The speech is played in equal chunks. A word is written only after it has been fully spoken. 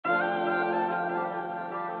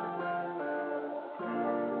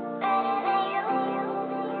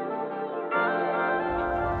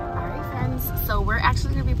so we're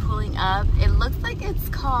actually gonna be pulling up. It looks like it's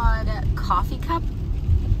called Coffee Cup.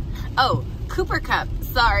 Oh, Cooper Cup,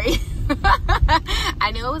 sorry. I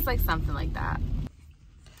knew it was like something like that.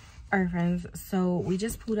 All right, friends, so we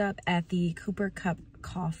just pulled up at the Cooper Cup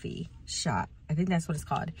coffee shop. I think that's what it's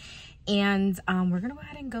called. And we're gonna go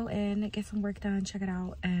ahead and go in, get some work done, check it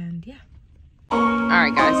out, and yeah. All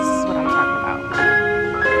right, guys, this is what I'm talking about.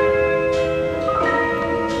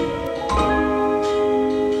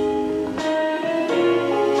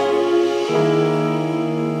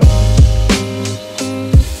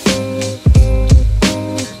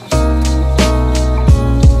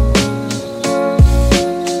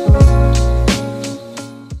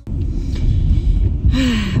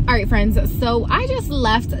 All right, friends, so I just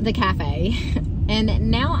left the cafe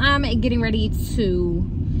and now I'm getting ready to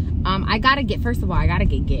I gotta get, first of all, I gotta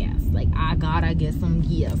get gas. Like, I gotta get some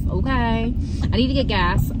gas, okay? I need to get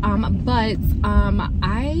gas, but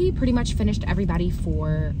I pretty much finished everybody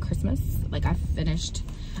for Christmas. Like, I finished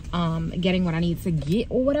getting what I need to get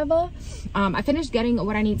or whatever. I finished getting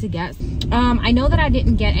what I need to get. I know that I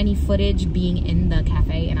didn't get any footage being in the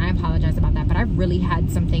cafe, and I apologize about that, but I really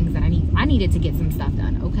had some things that I needed to get some stuff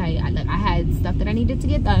done, okay? I had stuff that I needed to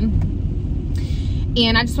get done,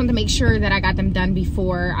 and I just wanted to make sure that I got them done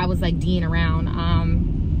before I was like D'ing around.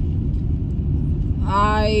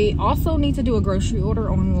 I also need to do a grocery order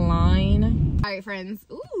online. All right, friends.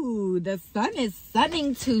 Ooh, the sun is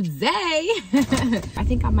sunning today. I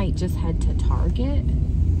think I might just head to Target,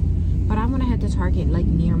 but I want to head to Target like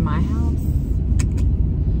near my house,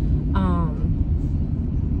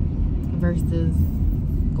 versus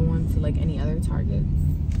going to like any other Targets.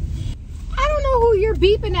 I don't know who you're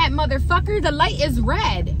beeping at, motherfucker. The light is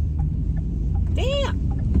red. Damn.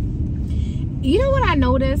 You know what I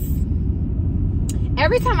noticed?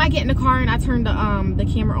 Every time I get in the car and I turn the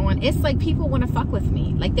camera on, it's like people want to fuck with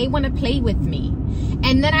me. Like, they want to play with me.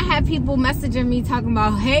 And then I have people messaging me talking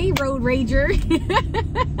about, hey, road rager.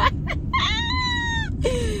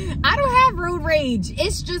 I don't have road rage.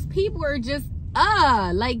 It's just people are just,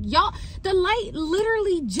 like, y'all, the light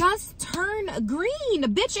literally just turned green,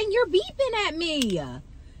 bitch, and you're beeping at me.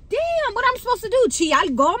 Damn, what I'm supposed to do? Chial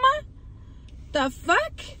goma? The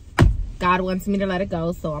fuck? God wants me to let it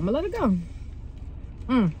go, so I'm gonna let it go.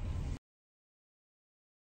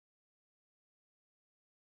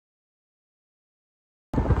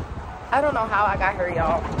 I don't know how I got here,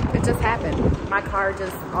 y'all. It just happened. My car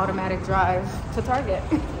just automatic drive to Target.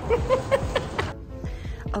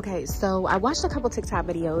 Okay, so I watched a couple TikTok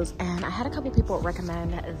videos and I had a couple people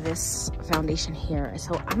recommend this foundation here.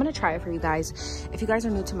 So I'm gonna try it for you guys. If you guys are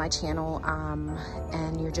new to my channel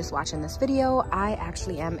and you're just watching this video, I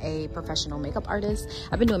actually am a professional makeup artist.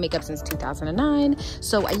 I've been doing makeup since 2009.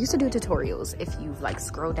 So I used to do tutorials. If you've like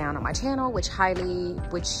scrolled down on my channel, which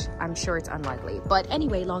I'm sure it's unlikely. But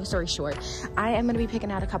anyway, long story short, I am gonna be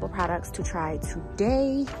picking out a couple products to try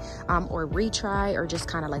today, or retry, or just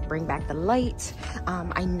kind of like bring back the light.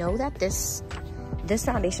 I know that this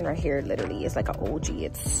foundation right here literally is like an OG.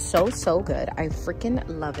 It's so good. I freaking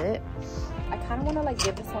love it. I kind of want to like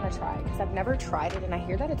give this one a try because I've never tried it and I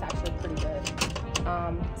hear that it's actually pretty good.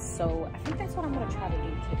 So I think that's what I'm gonna try to do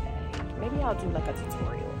today. Maybe I'll do like a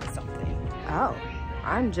tutorial or something. Oh,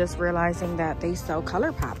 I'm just realizing that they sell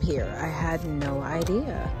ColourPop here. I had no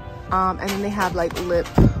idea. And then they have like lip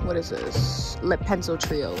pencil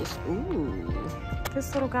trios. Ooh.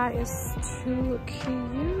 This little guy is too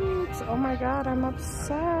cute. Oh my God, I'm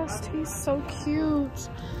obsessed. He's so cute.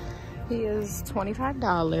 He is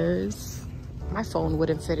 $25. My phone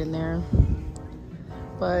wouldn't fit in there.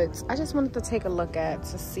 But I just wanted to take a look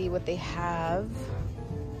to see what they have.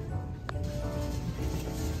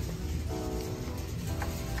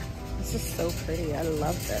 This is so pretty. I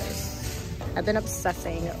love this. I've been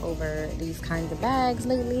obsessing over these kinds of bags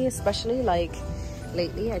lately, especially like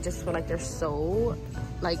lately. I just feel like they're so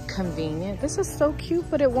like convenient. This is so cute,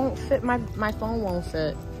 but it won't fit. My phone won't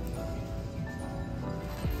fit.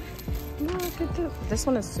 Look at this. This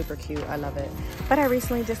one is super cute. I love it. But I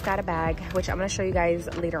recently just got a bag, which I'm gonna show you guys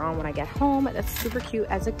later on when I get home. That's super cute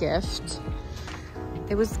as a gift.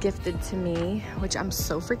 It was gifted to me, which I'm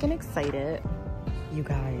so freaking excited. You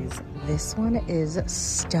guys, this one is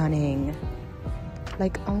stunning.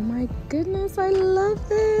 Like, oh my goodness, I love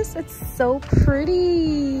this. It's so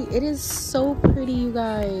pretty. It is so pretty, you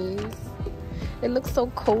guys. It looks so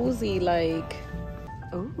cozy, like,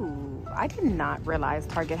 ooh, I did not realize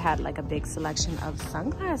Target had like a big selection of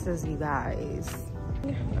sunglasses, you guys.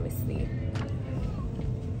 Let me see.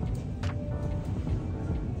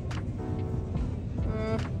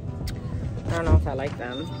 I don't know if I like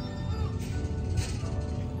them.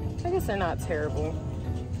 I guess they're not terrible.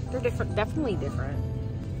 They're different, definitely different.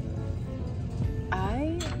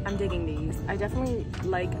 I'm digging these. I definitely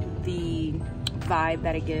like the vibe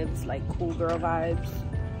that it gives, like cool girl vibes.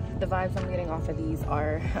 The vibes I'm getting off of these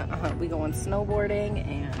are we go on snowboarding,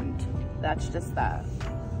 and that's just that.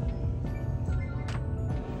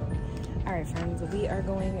 All right, friends, we are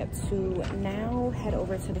going to now head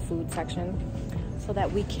over to the food section so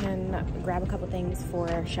that we can grab a couple things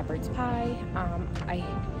for shepherd's pie. I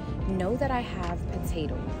know that I have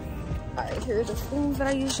potatoes. All right, here are the spoons that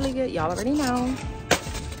I usually get. Y'all already know.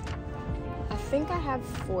 I think I have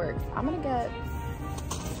forks. I'm gonna get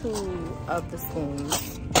 2 of the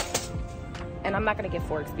spoons. And I'm not gonna get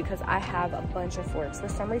forks because I have a bunch of forks. For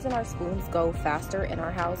some reason, our spoons go faster in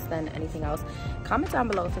our house than anything else. Comment down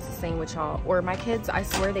below if it's the same with y'all. Or my kids, I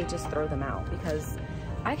swear they just throw them out because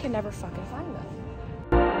I can never fucking find them.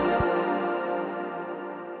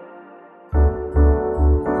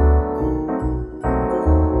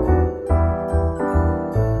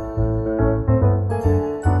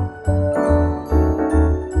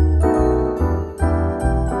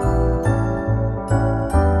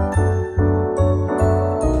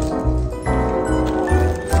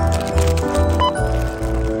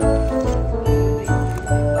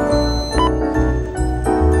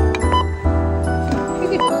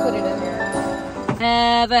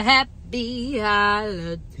 Have a happy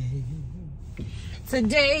holiday.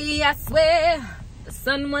 Today I swear the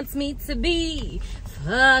sun wants me to be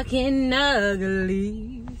fucking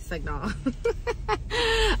ugly. It's like, no.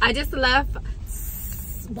 I just left.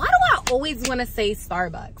 Why do I always want to say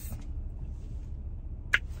Starbucks?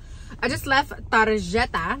 I just left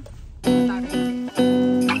Tarjeta.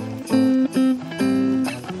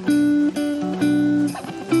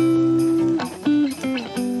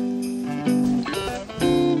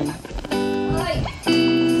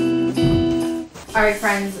 All right,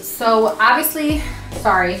 friends, so obviously,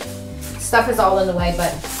 sorry, stuff is all in the way,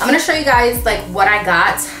 but I'm gonna show you guys like what I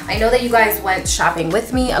got. I know that you guys went shopping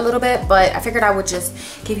with me a little bit, but I figured I would just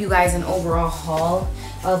give you guys an overall haul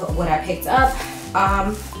of what I picked up,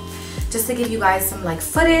 just to give you guys some like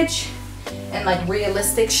footage and like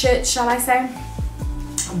realistic shit, shall I say.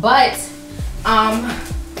 But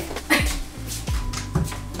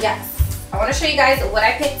yes, I want to show you guys what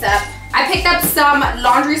I picked up. I picked up some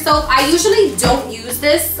laundry soap. I usually don't use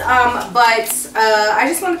this, but I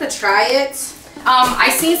just wanted to try it. I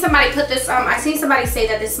seen somebody put this, I seen somebody say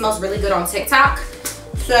that this smells really good on TikTok.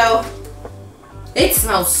 So, it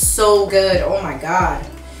smells so good, oh my God.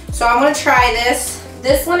 So I'm gonna try this.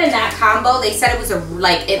 This one and that combo, they said it was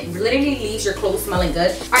it literally leaves your clothes smelling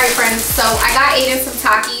good. All right, friends, so I got Aiden some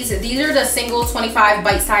Takis. These are the single 25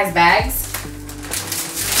 bite-sized bags.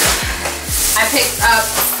 I picked up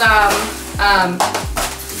some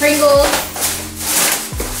Pringles.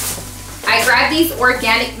 I grabbed these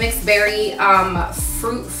organic mixed berry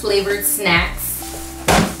fruit flavored snacks.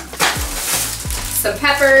 Some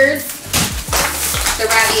peppers, the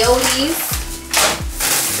raviolis,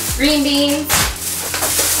 green beans,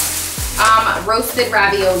 roasted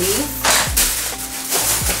raviolis.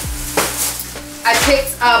 I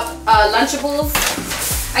picked up Lunchables.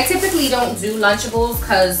 I typically don't do Lunchables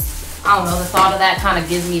because I don't know, the thought of that kind of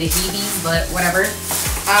gives me the heebies, but whatever.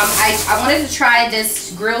 I wanted to try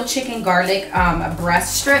this grilled chicken garlic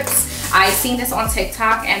breast strips. I seen this on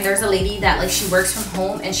TikTok, and there's a lady that like she works from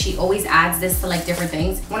home and she always adds this to like different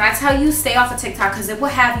things. When I tell you stay off of TikTok, because it will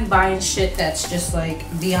have you buying shit that's just like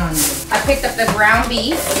beyond you. I picked up the ground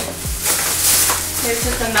beef. Here's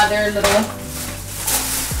just another little,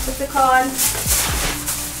 what's it called?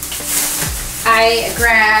 I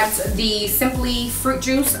grabbed the Simply fruit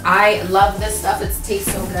juice. I love this stuff. It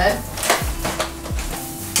tastes so good.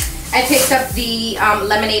 I picked up the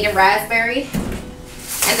lemonade and raspberry,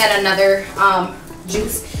 and then another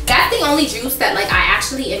juice. That's the only juice that like I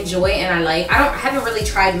actually enjoy and I like. I haven't really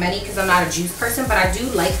tried many because I'm not a juice person, but I do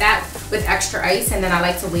like that with extra ice, and then I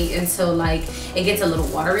like to wait until like it gets a little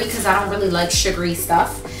watery because I don't really like sugary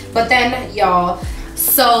stuff. But then y'all,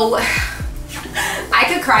 so I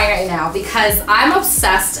could cry right now because I'm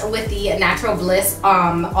obsessed with the Natural Bliss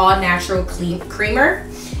all natural creamer,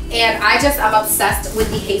 and I'm obsessed with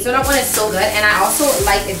the hazelnut one. It's so good, and I also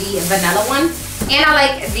like the vanilla one, and I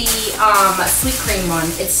like the sweet cream one.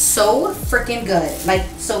 It's so freaking good, like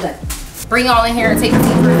so good. Bring y'all in here and take a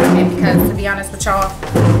deep breath with me because, to be honest with y'all,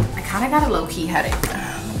 I kind of got a low-key headache.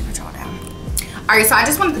 Let me put y'all down. All right, so I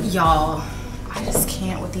just wanted y'all, I just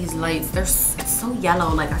can't with these lights. It's so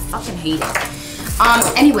yellow, like I fucking hate it.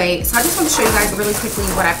 Anyway, so I just want to show you guys really quickly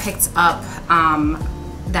what I picked up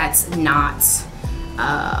that's not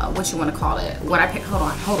what you want to call it. What I picked, hold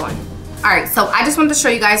on. All right, so I just wanted to show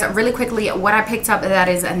you guys really quickly what I picked up that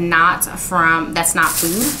is not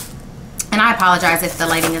food. And I apologize if the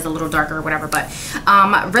lighting is a little darker or whatever, but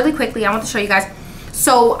really quickly, I want to show you guys.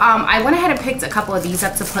 So I went ahead and picked a couple of these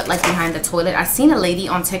up to put like behind the toilet. I seen a lady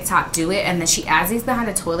on TikTok do it, and then she adds these behind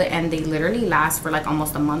the toilet, and they literally last for like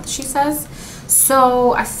almost a month, she says.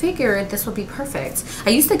 So I figured this would be perfect.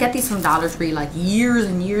 I used to get these from Dollar Tree like years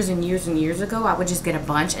and years and years and years ago. I would just get a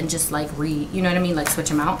bunch and just like you know what I mean, like switch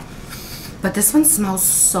them out. But this one smells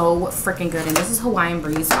so freaking good, and this is Hawaiian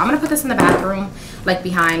Breeze. So I'm gonna put this in the bathroom, like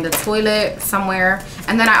behind the toilet somewhere.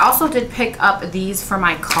 And then I also did pick up these for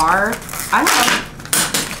my car. I don't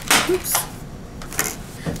know. Oops.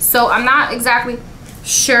 So I'm not exactly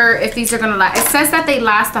sure if these are gonna last. It says that they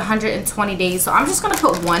last 120 days. So I'm just gonna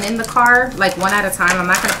put one in the car, like one at a time. I'm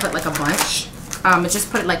not gonna put like a bunch. Just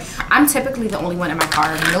put it like, I'm typically the only one in my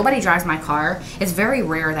car. Nobody drives my car. It's very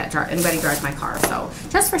rare that anybody drives my car. So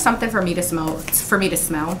just for something for me to smell.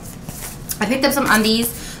 I picked up some undies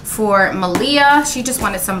for Malia. She just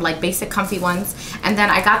wanted some like basic comfy ones. And then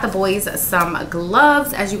I got the boys some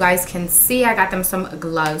gloves. As you guys can see, I got them some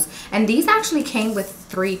gloves. And these actually came with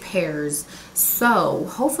 3 pairs. So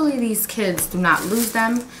hopefully these kids do not lose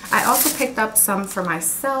them. I also picked up some for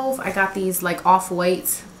myself. I got these like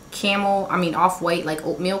off-white off-white like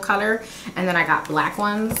oatmeal color, and then I got black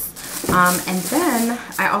ones, and then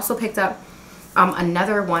I also picked up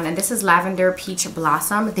another one, and this is lavender peach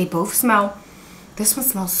blossom. They both smell, this one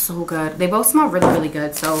smells so good. They both smell really, really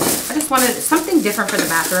good. So I just wanted something different for the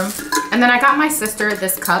bathroom. And then I got my sister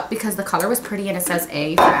this cup because the color was pretty, and it says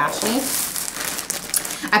A for Ashley.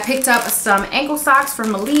 I picked up some ankle socks for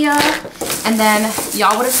Malia, and then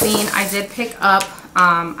y'all would have seen I did pick up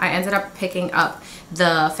I ended up picking up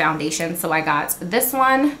the foundation. So I got this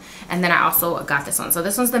one, and then I also got this one. So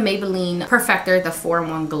this one's the Maybelline Perfector, the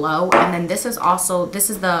 4-in-1 Glow. And then this is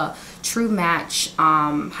the True Match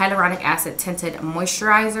Hyaluronic Acid Tinted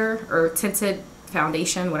Moisturizer, or tinted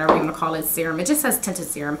foundation, whatever you want to call it, serum. It just says tinted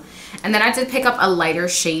serum. And then I did pick up a lighter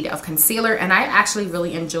shade of concealer, and I actually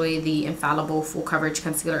really enjoy the Infallible Full Coverage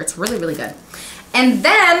Concealer. It's really, really good. And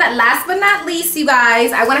then last but not least, you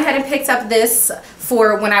guys, I went ahead and picked up this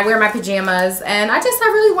for when I wear my pajamas. And I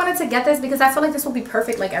really wanted to get this because I feel like this will be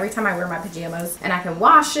perfect like every time I wear my pajamas, and I can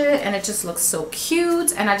wash it, and it just looks so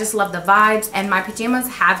cute, and I just love the vibes. And my pajamas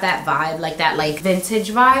have that vibe, like that like vintage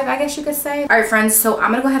vibe, I guess you could say. All right, friends, so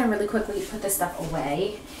I'm gonna go ahead and really quickly put this stuff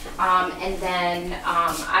away, and then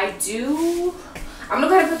I'm gonna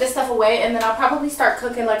go ahead and put this stuff away, and then I'll probably start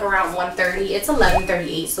cooking like around 1:30. It's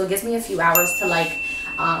 11:38, so it gives me a few hours to like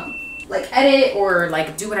edit or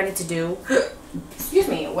like do what I need to do. Excuse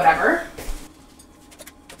me, whatever.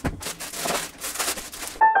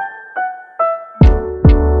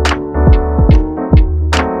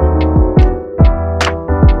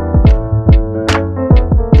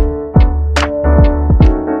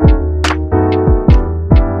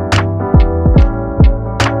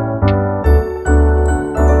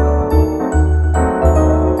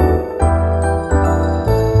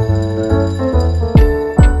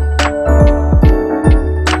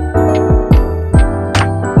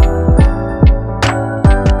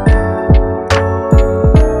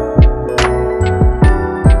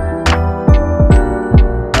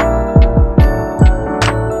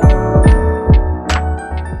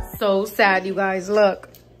 So sad, you guys. Look.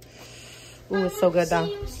 Ooh, it's so good though.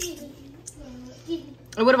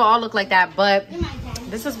 It would have all looked like that, but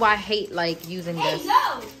this is why I hate like using this.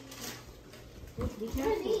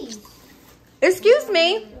 Excuse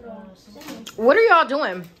me. What are y'all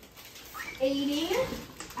doing? Eating.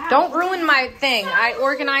 Don't ruin my thing. I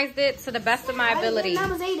organized it to the best of my ability. That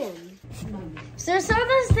was Aiden. So some of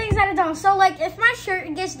those things that I don't. So like if my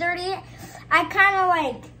shirt gets dirty, I kind of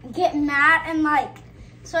like get mad and like.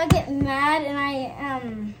 So I get mad and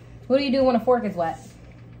I What do you do when a fork is wet?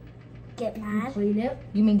 Get mad. Clean it.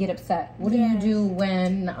 You mean get upset. What do you do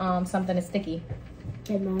when something is sticky?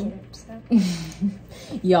 Get mad. Get upset.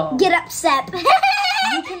 Y'all. Get upset.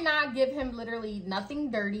 You cannot give him literally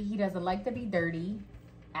nothing dirty. He doesn't like to be dirty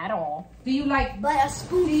at all. Do you like? But a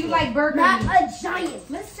spoon. Do you like burger? Not a giant.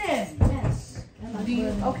 Listen. Yes. Do you?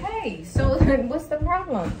 Okay. So what's the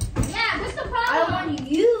problem? Yeah. What's the problem? I want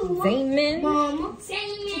you, Zayman. Mom, to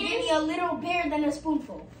give me a little bigger than a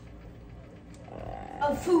spoonful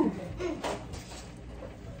of food.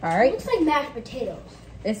 All right. Looks like mashed potatoes.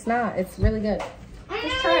 It's not. It's really good.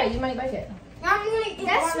 Just try it. You might like it. I'm gonna eat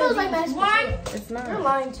that smells like mashed potatoes. It's not. You're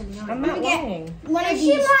lying to me. I'm not lying. Is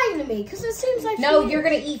she lying to me? Because it seems like no, you're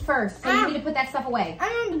gonna eat first. So you need to put that stuff away.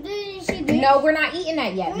 No, we're not eating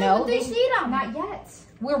that yet. No, not yet.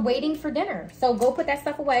 We're waiting for dinner. So go put that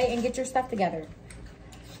stuff away and get your stuff together.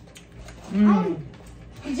 The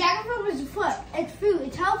jackfruit is foot. It's food.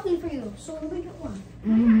 It's healthy for you. So let me get one.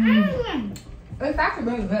 It's actually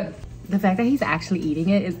really good. The fact that he's actually eating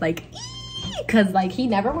it is like, because like he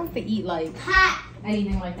never wants to eat like Hot.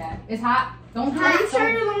 anything like that. It's hot. Don't Are you hot. sure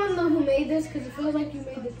you're the one though who made this? Because it feels like you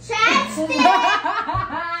made this. Chapstick.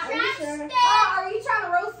 Chapstick. Oh, are you trying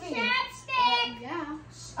to roast me? Chapstick. Yeah.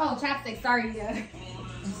 Oh, chapstick. Sorry, yeah.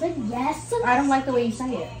 I said yes. I don't like the way you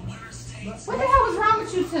say it. What the hell is wrong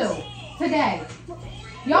with you two today?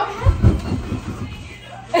 Y'all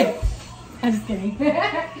I'm just kidding.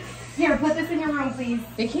 Here, put this in your room, please.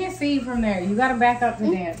 They can't see you from there. You gotta back up to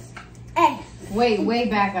dance. Hey. Way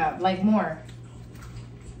back up. Like more.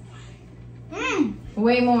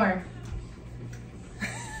 Way more.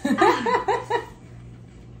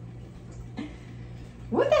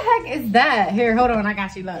 What the heck is that? Here, hold on. I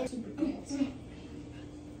got you. Look.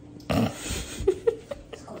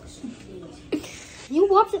 You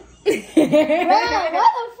walked it. What the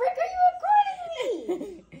frick are you recording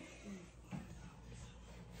me?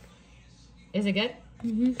 Is it good?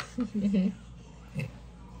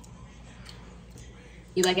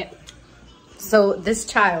 You like it? So this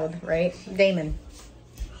child, right, Damon,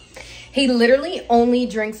 he literally only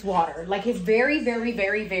drinks water. Like it's very, very,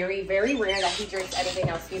 very, very, very rare that he drinks anything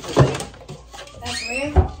else usually. That's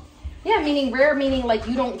rare. Yeah, meaning rare, meaning like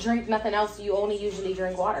you don't drink nothing else. You only usually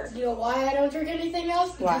drink water. You know why I don't drink anything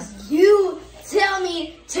else? Why? Because you tell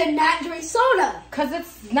me to not drink soda. Because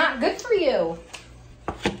it's not good for you.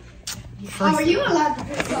 How are you allowed to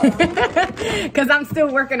drink soda? Because I'm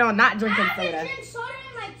still working on not drinking I haven't soda. drank soda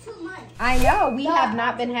in like 2 months. I know, we have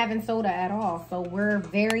not been having soda at all. So we're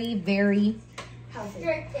very, very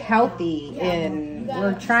healthy. And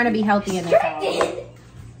we're trying to be healthy in this house.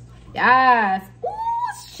 Yes. Ooh,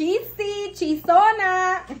 cheesy,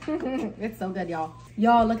 chisona. It's so good, y'all.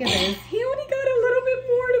 Y'all, look at this. He only got a little bit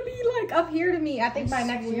more to be like up here to me. I think by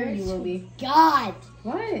next year you will be. God.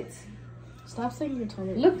 What? Stop saying you're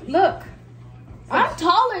taller. Look. I'm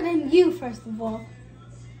taller than you, first of all.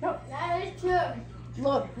 No. That is true.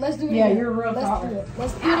 Look, let's do it Yeah, again. you're real Let's taller. do it.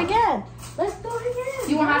 Let's do it again. Let's do it again.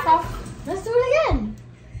 You want hot sauce? Let's do it again.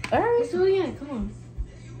 All right. Let's do it again. Come on.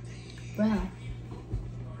 Wow.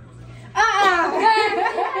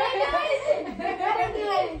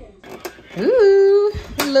 Ooh,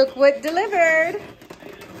 look what delivered.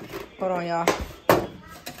 Hold on, y'all.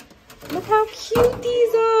 Look how cute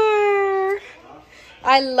these are.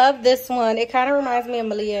 I love this one. It kind of reminds me of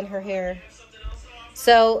Malia and her hair.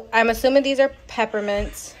 So I'm assuming these are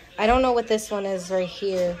peppermints. I don't know what this one is right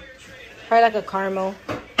here. Probably like a caramel.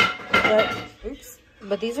 But, oops.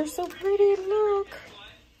 But these are so pretty. Look.